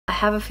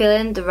have a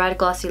feeling the red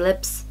glossy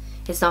lips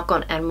is not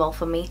going to end well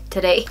for me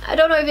today. I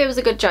don't know if it was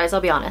a good choice, I'll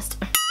be honest.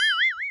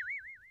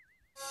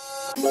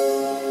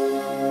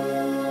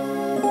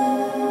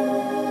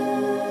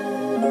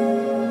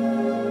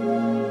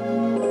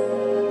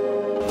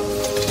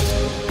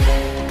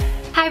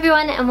 Hi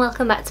everyone and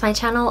welcome back to my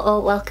channel, or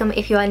welcome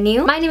if you are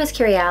new. My name is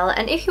Kyrielle,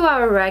 and if you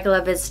are a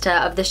regular visitor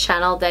of this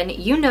channel then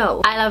you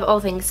know I love all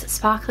things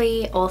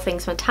sparkly, all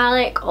things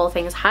metallic, all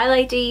things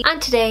highlighty,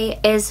 and today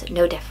is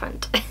no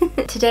different.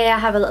 Today I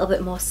have a little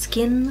bit more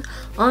skin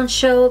on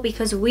show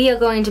because we are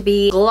going to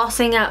be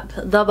glossing up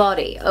the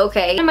body,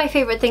 okay? One of my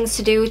favorite things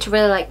to do to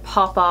really like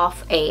pop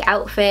off a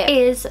outfit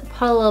is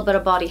put a little bit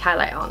of body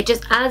highlight on. It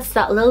just adds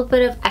that little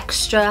bit of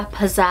extra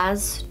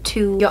pizzazz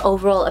to your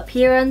overall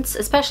appearance,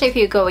 especially if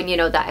you're going, you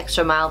know, that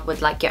extra mile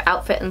with like your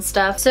outfit and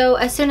stuff. So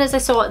as soon as I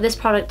saw this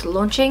product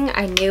launching,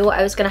 I knew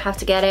I was gonna have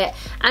to get it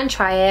and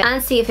try it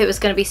and see if it was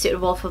gonna be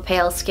suitable for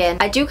pale skin.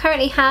 I do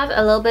currently have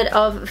a little bit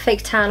of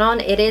fake tan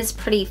on. It is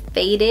pretty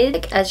faded.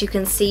 Like, as you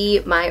can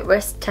see, my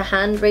wrist to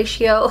hand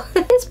ratio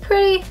is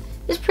pretty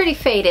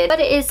faded, but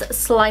it is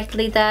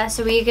slightly there,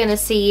 so we're gonna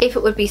see if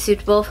it would be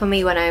suitable for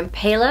me when I'm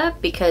paler,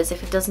 because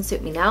if it doesn't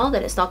suit me now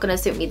then it's not gonna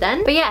suit me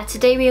then. But yeah,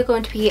 today we are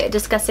going to be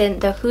discussing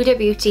the Huda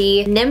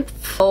Beauty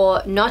N.Y.M.P.H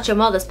or Not Your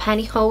Mother's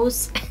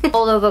Pantyhose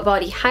all over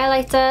body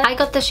highlighter. I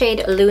got the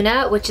shade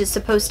Luna, which is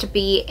supposed to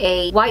be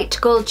a white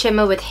gold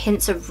shimmer with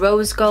hints of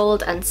rose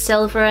gold and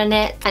silver in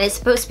it, and it's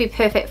supposed to be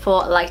perfect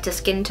for lighter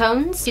skin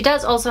tones. She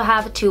does also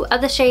have two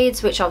other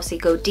shades which obviously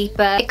go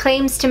deeper. It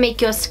claims to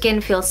make your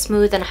skin feel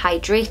smooth and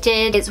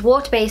hydrated. It's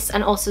water-based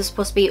and also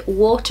supposed to be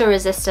water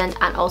resistant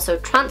and also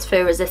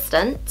transfer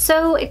resistant.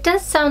 So it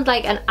does sound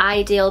like an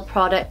ideal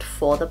product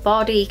for the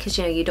body, because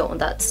you know you don't want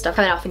that stuff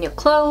coming off in your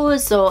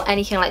clothes or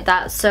anything like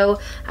that. So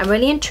I'm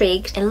really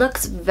intrigued. It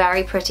looks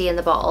very pretty in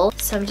the bottle.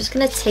 So I'm just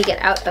gonna take it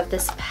out of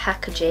this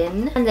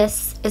packaging, and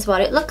this is what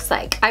it looks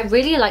like. I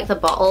really like the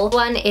bottle.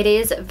 One, it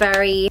is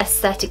very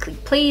aesthetically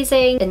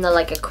pleasing in the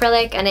like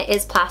acrylic, and it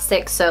is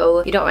plastic,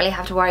 so you don't really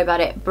have to worry about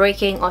it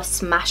breaking or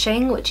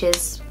smashing, which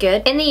is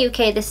good. In the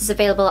UK this is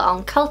available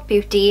on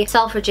CULTBEAUTY,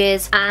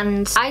 Selfridges,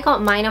 and I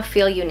got mine off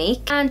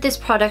FEELUNIQUE, and this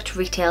product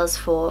retails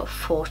for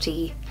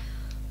 £40.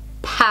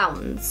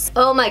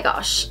 Oh my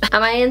gosh,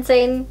 am I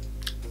insane?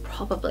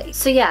 Probably.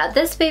 So yeah,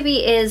 this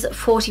baby is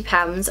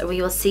 £40 and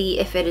we will see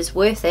if it is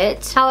worth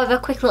it. However,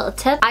 quick little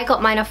tip, I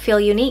got mine off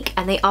FEELUNIQUE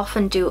and they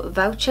often do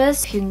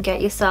vouchers. If you can get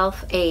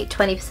yourself a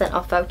 20%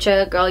 off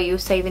voucher, girl, you're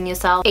saving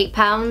yourself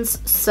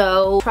 £8.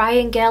 So try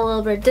and get a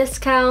little bit of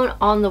discount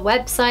on the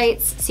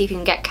websites, see if you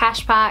can get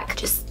cash back.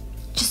 Just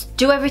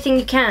do everything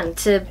you can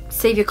to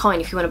save your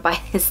coin if you want to buy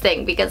this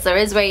thing, because there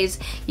is ways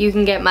you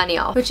can get money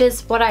off, which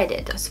is what I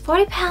did. It was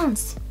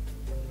 £40.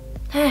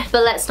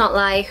 But let's not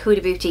lie,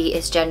 Huda Beauty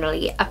is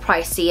generally a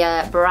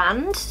pricier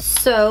brand,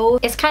 so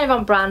it's kind of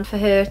on brand for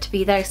her to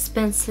be that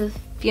expensive,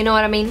 you know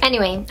what I mean?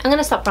 Anyway, I'm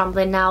gonna stop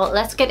rambling now.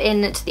 Let's get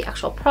into the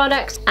actual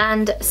product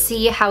and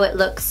see how it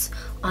looks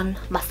on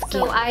my skin.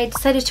 So I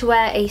decided to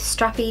wear a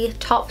strappy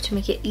top to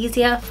make it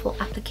easier for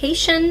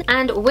application,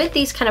 and with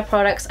these kind of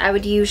products I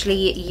would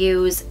usually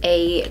use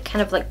a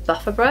kind of like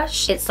buffer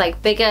brush. It's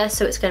like bigger,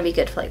 so it's going to be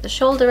good for like the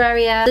shoulder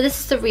area. So this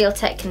is the Real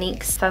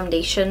Techniques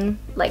foundation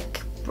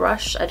like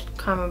brush. I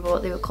can't remember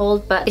what they were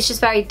called, but it's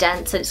just very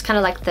dense, and it's kind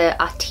of like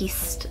the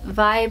artiste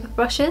vibe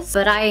brushes,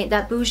 but I ain't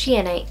that bougie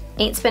and I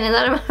ain't spending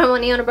that amount of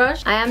money on a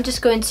brush. I am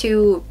just going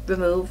to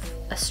remove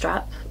a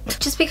strap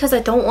just because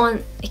I don't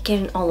want it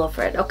getting all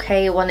over it,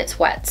 okay, when it's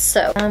wet.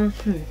 So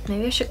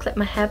maybe I should clip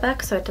my hair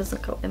back so it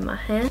doesn't go in my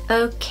hair.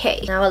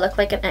 Okay, now I look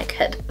like an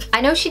egghead.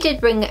 I know she did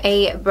bring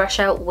a brush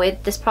out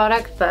with this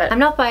product, but I'm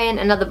not buying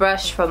another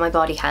brush for my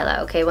body highlight,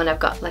 okay, when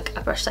I've got like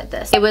a brush like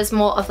this. It was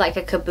more of like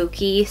a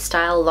kabuki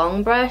style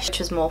long brush, which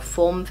was more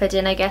form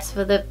fitting I guess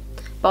for the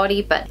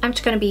body, but I'm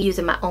just going to be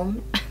using my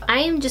own. I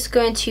am just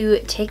going to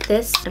take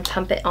this and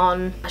pump it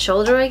on my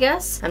shoulder, I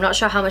guess. I'm not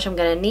sure how much I'm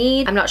going to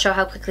need. I'm not sure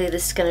how quickly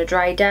this is going to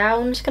dry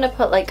down. I'm just going to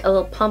put like a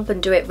little pump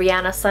and do it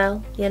Rihanna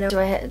style, you know. Do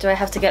I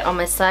have to get on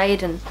my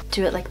side and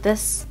do it like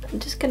this? I'm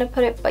just going to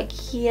put it like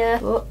here.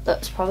 Oh,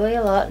 that's probably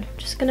a lot. I'm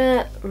just going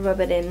to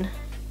rub it in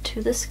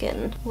to the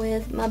skin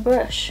with my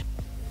brush.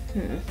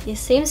 It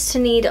seems to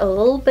need a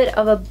little bit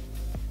of a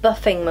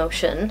buffing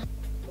motion.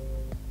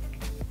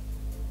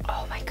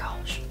 Oh my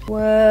gosh.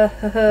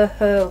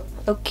 Whoa.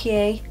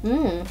 Okay.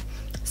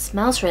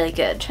 Smells really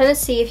good. Trying to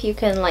see if you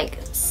can like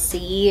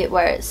see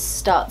where it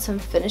starts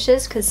and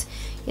finishes, because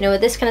you know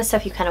with this kind of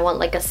stuff you kind of want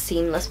like a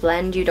seamless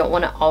blend. You don't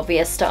want an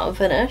obvious start and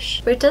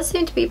finish. But it does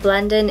seem to be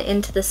blending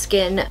into the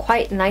skin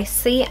quite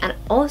nicely, and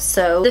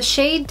also the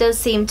shade does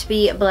seem to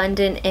be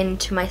blending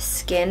into my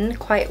skin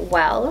quite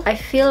well. I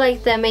feel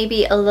like there may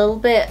be a little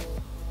bit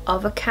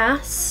of a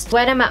cast.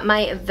 When I'm at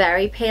my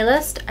very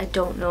palest, I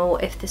don't know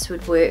if this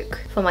would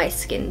work for my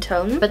skin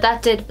tone, but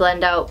that did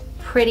blend out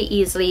pretty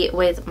easily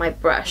with my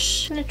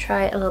brush. I'm gonna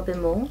try a little bit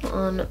more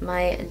on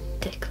my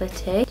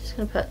décolleté. Just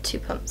gonna put 2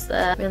 pumps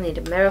there. Really need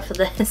a mirror for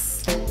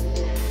this.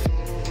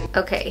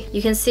 Okay,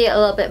 you can see it a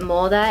little bit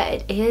more there.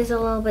 It is a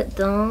little bit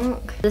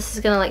dark. This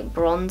is gonna like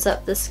bronze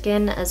up the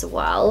skin as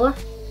well.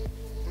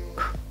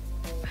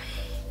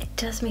 It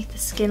does make the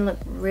skin look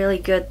really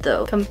good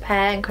though.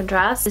 Compare and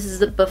contrast. This is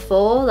the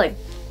before, like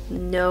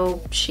no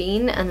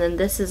sheen, and then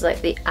this is like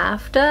the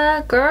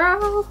after.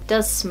 Girl, it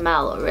does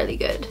smell really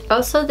good.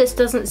 Also, this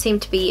doesn't seem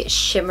to be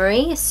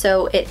shimmery,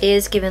 so it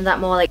is giving that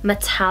more like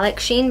metallic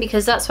sheen,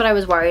 because that's what I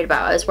was worried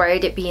about. I was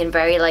worried it being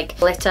very like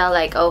glitter,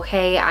 like, oh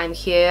hey, I'm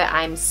here,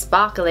 I'm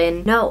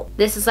sparkling. No,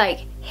 this is like,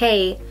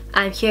 hey,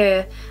 I'm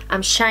here,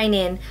 I'm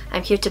shining,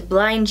 I'm here to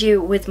blind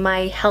you with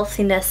my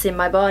healthiness in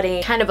my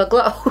body, kind of a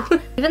glow.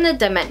 Even the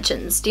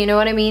dimensions, do you know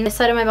what I mean? This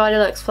side of my body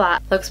looks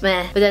flat, looks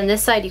meh, but then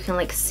this side you can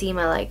like see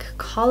my like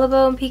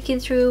collarbone peeking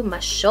through, my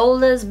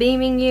shoulders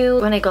beaming you.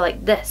 When I go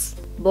like this,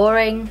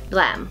 boring,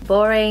 glam,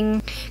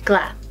 boring,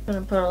 glam. I'm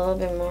gonna put a little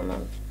bit more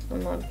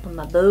on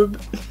my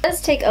boob. It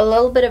does take a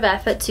little bit of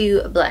effort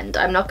to blend,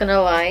 I'm not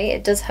gonna lie.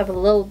 It does have a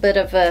little bit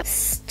of a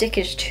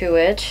stickage to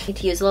it. I need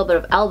to use a little bit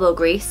of elbow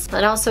grease,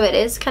 and also it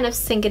is kind of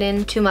sinking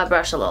into my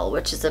brush a little,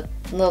 which is a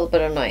little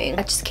bit annoying.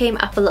 I just came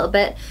up a little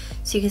bit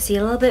so you can see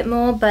a little bit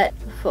more, but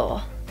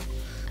before,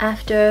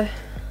 after.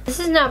 This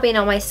has now been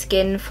on my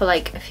skin for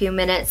like a few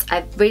minutes.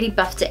 I've really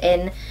buffed it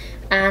in,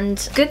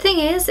 and good thing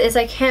is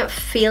I can't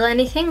feel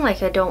anything.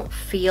 Like I don't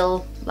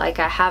feel like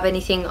I have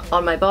anything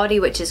on my body,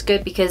 which is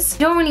good, because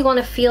you don't really want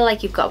to feel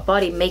like you've got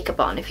body makeup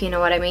on, if you know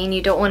what I mean.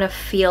 You don't want to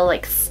feel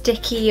like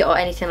sticky or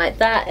anything like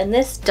that, and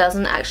this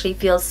doesn't actually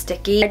feel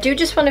sticky. I do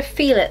just want to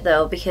feel it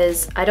though,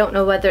 because I don't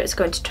know whether it's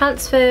going to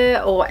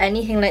transfer or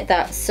anything like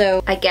that,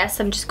 so I guess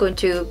I'm just going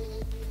to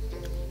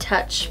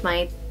touch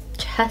my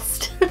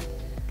chest.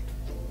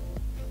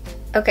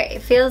 Okay,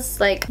 it feels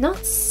like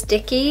not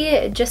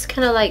sticky, just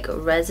kind of like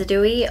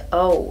residuey.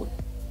 Oh,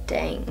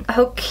 dang.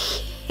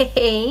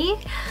 Okay.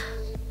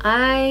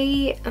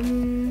 I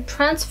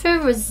transfer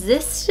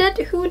resistant,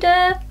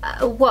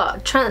 Huda?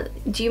 What?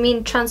 Do you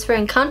mean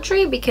transferring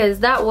country? Because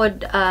that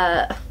would,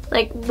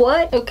 like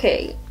what?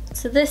 Okay.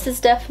 So this is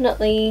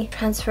definitely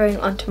transferring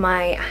onto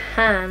my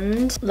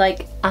hand,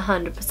 like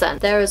 100%.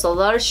 There is a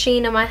lot of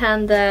sheen on my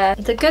hand there.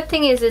 The good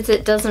thing is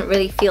it doesn't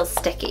really feel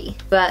sticky,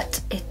 but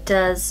it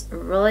does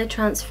really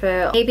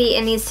transfer. Maybe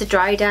it needs to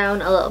dry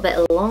down a little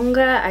bit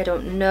longer, I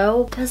don't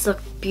know. It does look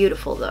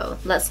beautiful though,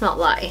 let's not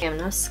lie. I'm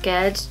not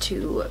scared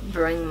to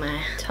bring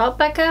my top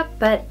back up,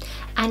 but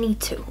I need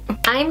to.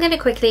 I'm gonna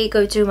quickly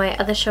go do my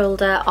other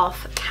shoulder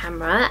off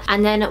camera,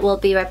 and then we'll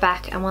be right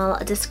back and we'll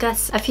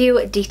discuss a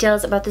few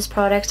details about this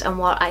product and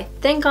what I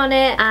think on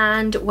it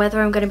and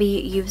whether I'm gonna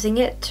be using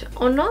it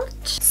or not.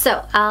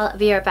 So I'll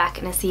be right back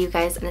and I'll see you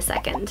guys in a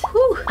second.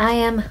 Whew, I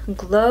am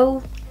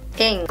glowing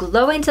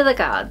to the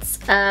gods.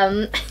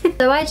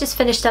 So I just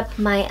finished up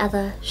my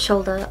other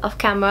shoulder off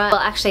camera.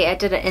 Well, actually I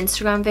did an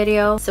Instagram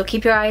video, so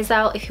keep your eyes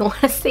out if you want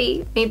to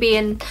see me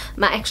being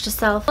my extra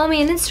self. Follow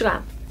me on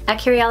Instagram at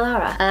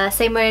Kyriellelara,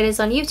 same way it is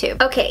on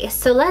YouTube. Okay,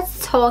 so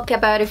let's talk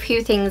about a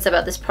few things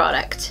about this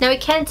product. Now we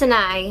can't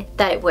deny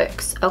that it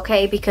works,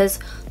 okay, because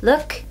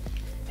look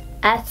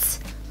at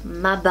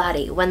my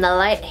body. When the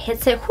light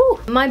hits it, whew,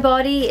 my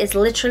body is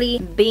literally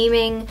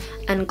beaming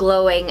and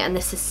glowing, and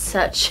this is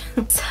such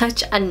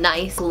a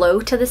nice glow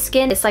to the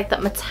skin. It's like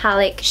that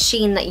metallic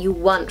sheen that you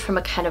want from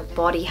a kind of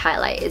body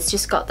highlight. It's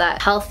just got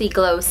that healthy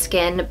glow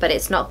skin, but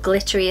it's not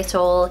glittery at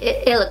all.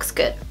 It looks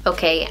good,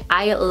 okay?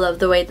 I love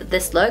the way that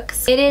this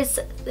looks. It is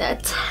a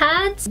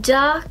tad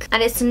dark,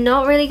 and it's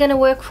not really gonna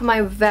work for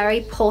my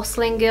very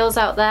porcelain girls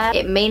out there.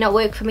 It may not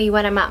work for me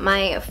when I'm at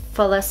my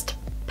fullest,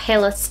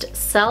 palest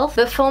self,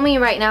 but for me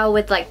right now,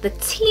 with like the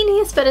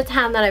teeniest bit of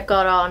tan that I've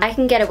got on, I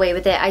can get away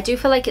with it. I do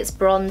feel like it's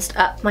bronzed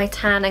up my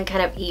tan and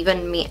kind of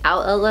evened me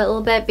out a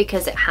little bit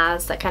because it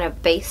has that kind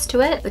of base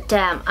to it, but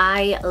damn,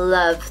 I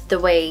love the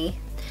way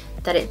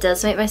that it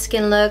does make my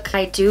skin look.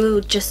 I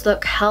do just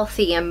look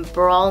healthy and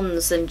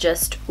bronze and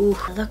just, ooh,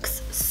 it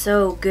looks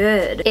so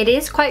good. It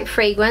is quite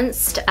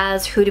fragranced,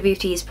 as Huda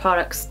Beauty's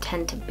products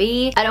tend to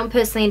be. I don't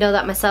personally know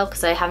that myself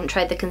because I haven't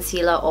tried the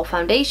concealer or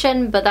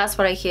foundation, but that's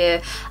what I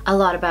hear a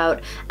lot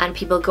about and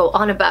people go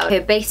on about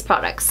her base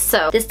products.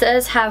 So this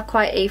does have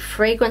quite a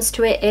fragrance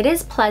to it. It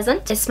is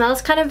pleasant. It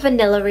smells kind of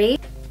vanilla-y.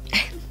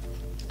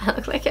 I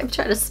look like I'm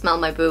trying to smell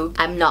my boob.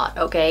 I'm not,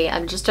 okay?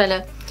 I'm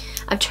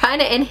trying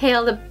to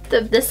inhale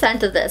the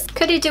scent of this.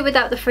 Could you do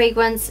without the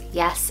fragrance?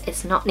 Yes,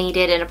 it's not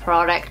needed in a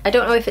product. I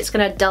don't know if it's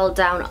gonna dull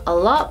down a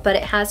lot, but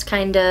it has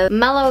kind of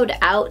mellowed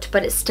out,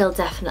 but it's still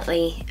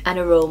definitely an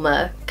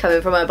aroma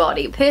coming from my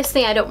body.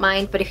 Personally, I don't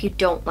mind, but if you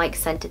don't like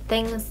scented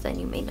things, then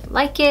you may not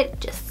like it,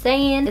 just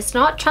saying. It's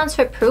not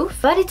transfer proof,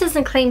 but it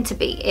doesn't claim to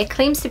be. It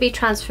claims to be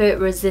transfer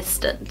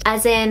resistant,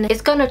 as in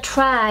it's gonna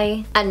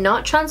try and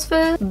not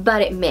transfer,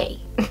 but it may.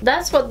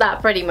 That's what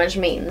that pretty much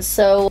means.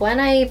 So when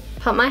I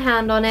put my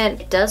hand on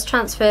it, it does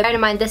transfer. Bear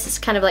in mind, this is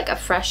kind of like a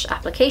fresh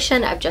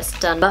application. I've just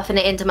done buffing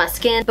it into my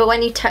skin, but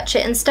when you touch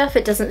it and stuff,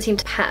 it doesn't seem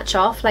to patch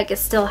off. Like, it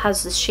still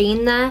has the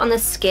sheen there. On the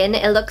skin,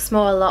 it looks a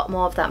lot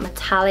more of that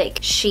metallic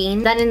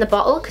sheen than in the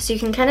bottle, because you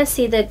can kind of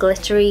see the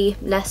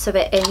glitteriness of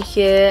it in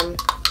here.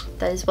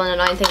 That is one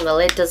annoying thing, the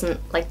lid doesn't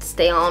like to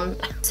stay on.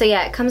 So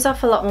yeah, it comes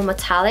off a lot more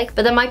metallic,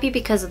 but that might be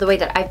because of the way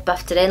that I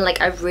buffed it in. Like,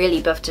 I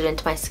really buffed it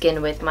into my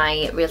skin with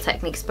my Real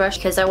Techniques brush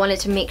because I wanted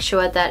to make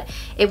sure that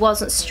it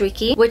wasn't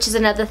streaky, which is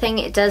another thing.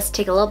 It does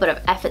take a little bit of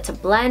effort to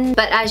blend,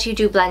 but as you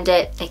do blend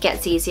it, it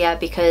gets easier,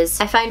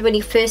 because I find when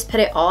you first put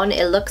it on,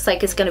 it looks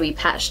like it's going to be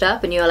patched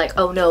up and you're like,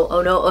 oh no,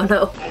 oh no, oh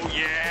no. Oh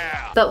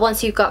yeah. But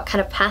once you've got kind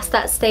of past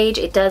that stage,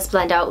 it does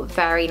blend out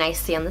very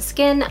nicely on the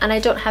skin, and I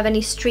don't have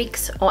any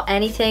streaks or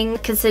anything.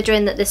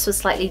 Considering that this was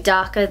slightly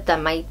darker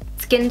than my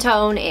skin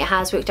tone, it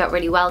has worked out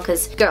really well,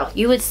 because girl,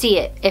 you would see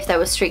it if there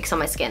were streaks on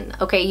my skin,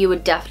 okay? You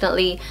would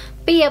definitely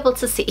be able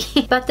to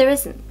see, but there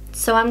isn't.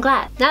 So I'm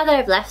glad. Now that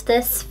I've left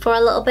this for a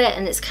little bit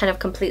and it's kind of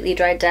completely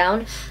dried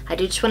down, I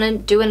do just want to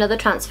do another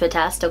transfer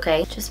test,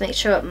 okay? Just make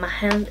sure my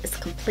hand is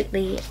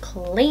completely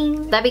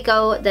clean. There we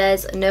go.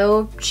 There's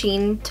no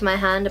sheen to my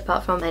hand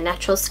apart from my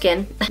natural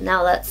skin.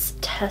 Now let's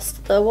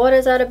test the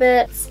waters out a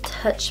bit. Let's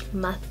touch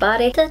my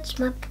body. Touch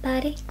my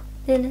body.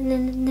 Na na na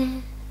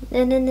na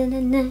na na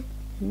na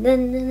na na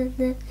na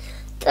na.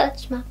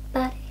 Touch my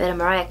body. Bit of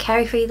Mariah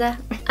Carey for you there.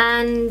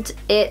 And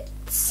it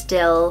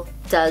still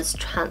does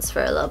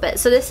transfer a little bit.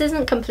 So this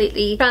isn't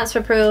completely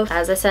transfer proof.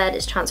 As I said,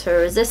 it's transfer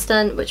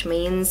resistant, which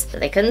means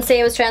that they couldn't say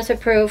it was transfer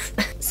proof.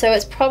 So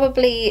it's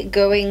probably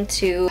going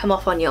to come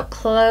off on your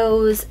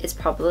clothes. It's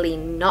probably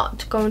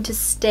not going to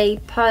stay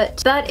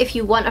put. But if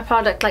you want a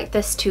product like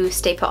this to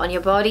stay put on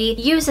your body,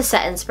 use a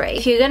setting spray.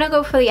 If you're gonna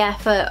go for the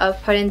effort of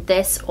putting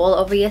this all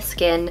over your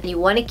skin and you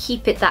want to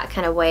keep it that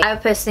kind of way, I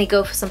would personally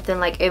go for something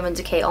like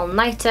N.Y.M.P.H All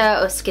Nighter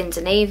or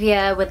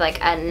Skindinavia with like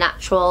a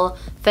natural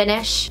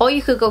finish, or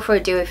you could go for a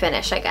dewy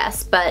finish, I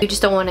guess, but you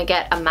just don't want to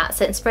get a matte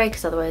setting spray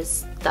because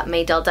otherwise that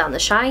may dull down the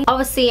shine.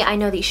 Obviously, I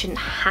know that you shouldn't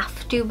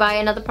have to buy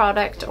another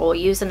product or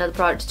use another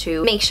product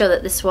to make sure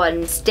that this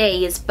one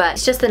stays, but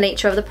it's just the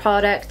nature of the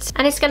product,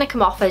 and it's going to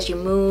come off as you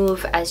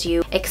move, as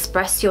you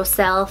express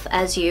yourself,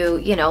 as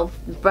you know,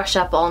 brush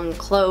up on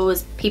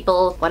clothes,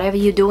 people, whatever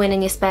you're doing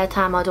in your spare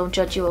time. I don't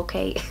judge you,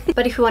 okay?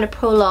 But if you want to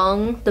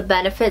prolong the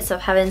benefits of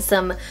having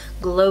some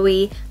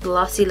glowy,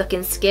 glossy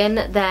looking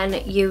skin,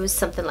 then use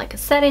something like a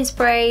setting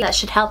spray. That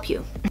should help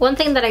you. One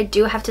thing that I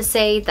do have to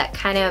say that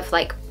kind of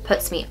like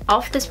puts me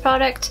off this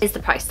product is the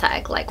price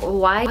tag. Like,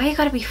 why you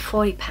gotta be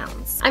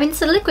 £40? I mean,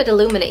 it's a liquid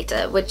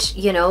illuminator, which,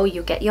 you know,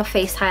 you get your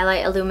face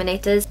highlight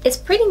illuminators. It's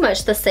pretty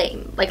much the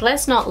same. Like,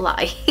 let's not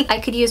lie. I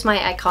could use my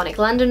Iconic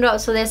London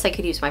drops for this, I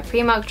could use my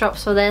Primark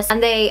drops for this,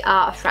 and they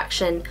are a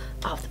fraction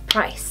of the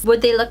price.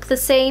 Would they look the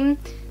same?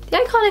 The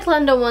Iconic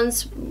London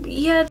ones,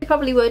 yeah, they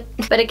probably would.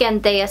 But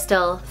again, they are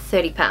still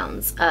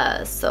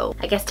 £30. So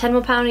I guess £10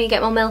 more and you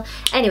get more mil.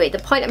 Anyway, the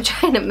point I'm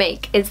trying to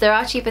make is there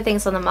are cheaper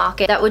things on the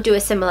market that would do a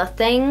similar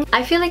thing.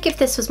 I feel like if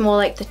this was more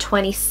like the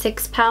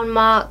 £26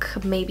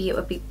 mark, maybe it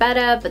would be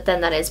better, but then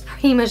that is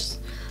pretty much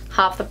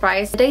half the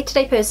price. The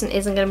day-to-day person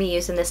isn't going to be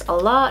using this a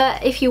lot,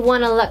 but if you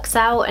want to lux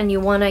out and you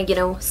want to, you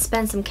know,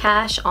 spend some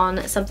cash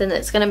on something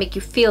that's going to make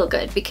you feel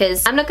good,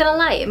 because I'm not going to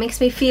lie, it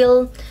makes me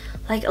feel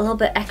like a little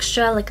bit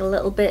extra, like a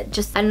little bit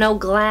just, I know,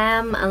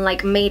 glam and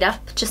like made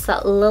up just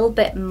that little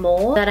bit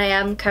more than I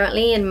am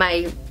currently in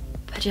my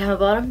pajama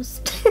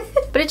bottoms.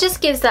 But it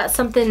just gives that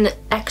something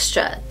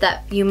extra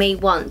that you may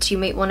want. You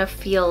may want to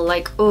feel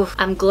like, oh,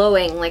 I'm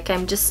glowing, like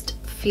I'm just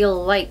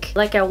feel like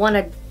I want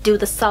to do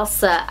the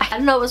salsa. I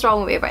don't know what's wrong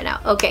with me right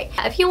now. Okay,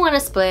 if you want to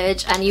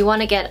splurge and you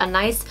want to get a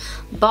nice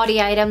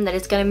body item that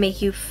is going to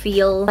make you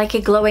feel like a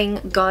glowing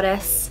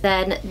goddess,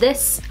 then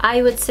this,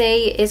 I would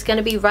say, is going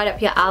to be right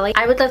up your alley.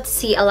 I would love to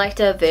see a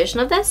lighter version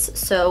of this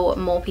so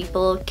more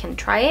people can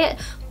try it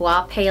who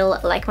are pale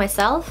like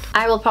myself.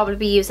 I will probably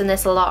be using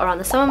this a lot around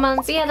the summer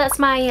months. But yeah, that's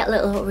my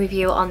little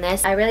review on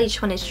this. I really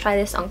just wanted to try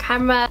this on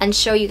camera and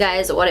show you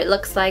guys what it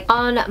looks like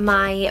on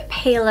my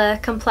paler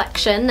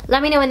complexion.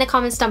 Let me know in the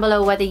comments down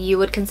below whether you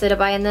would consider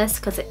buying this,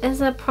 because it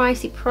is a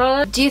pricey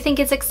product. Do you think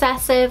it's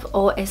excessive,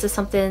 or is this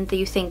something that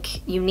you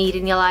think you need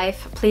in your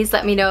life? Please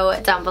let me know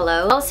down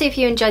below. Also, if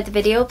you enjoyed the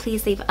video,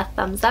 please leave a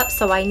thumbs up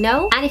so I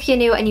know. And if you're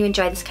new and you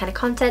enjoy this kind of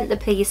content, then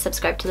please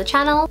subscribe to the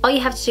channel. All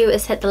you have to do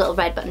is hit the little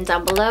red button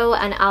down below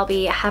and I'll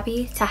be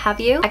happy to have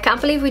you. I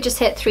can't believe we just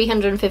hit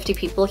 350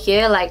 people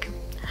here. Like,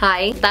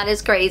 hi, that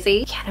is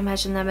crazy. Can't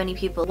imagine that many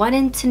people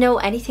wanting to know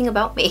anything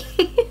about me.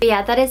 But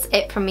yeah, that is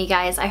it from me,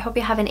 guys. I hope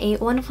you're having a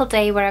wonderful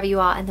day wherever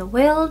you are in the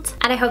world,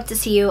 and I hope to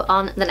see you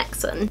on the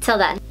next one. Till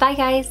then, bye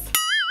guys.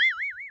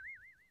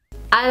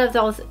 I love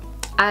those.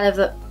 I love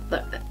the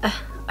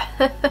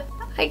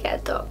I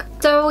get a dog.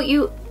 So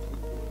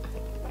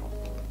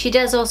she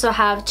does also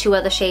have 2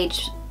 other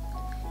shades.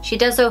 She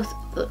does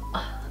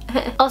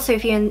also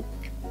if you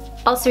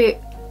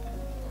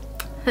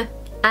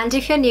and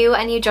if you're new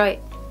and you enjoy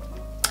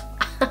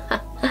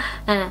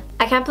I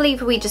can't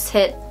believe we just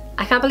hit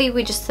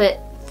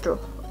through.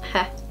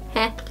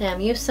 Damn,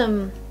 use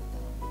some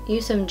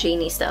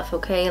genie stuff,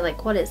 okay?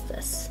 Like, what is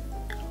this?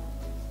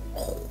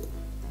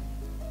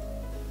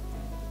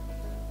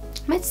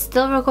 Am I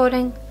still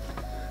recording?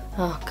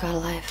 Oh god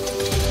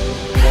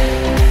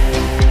alive.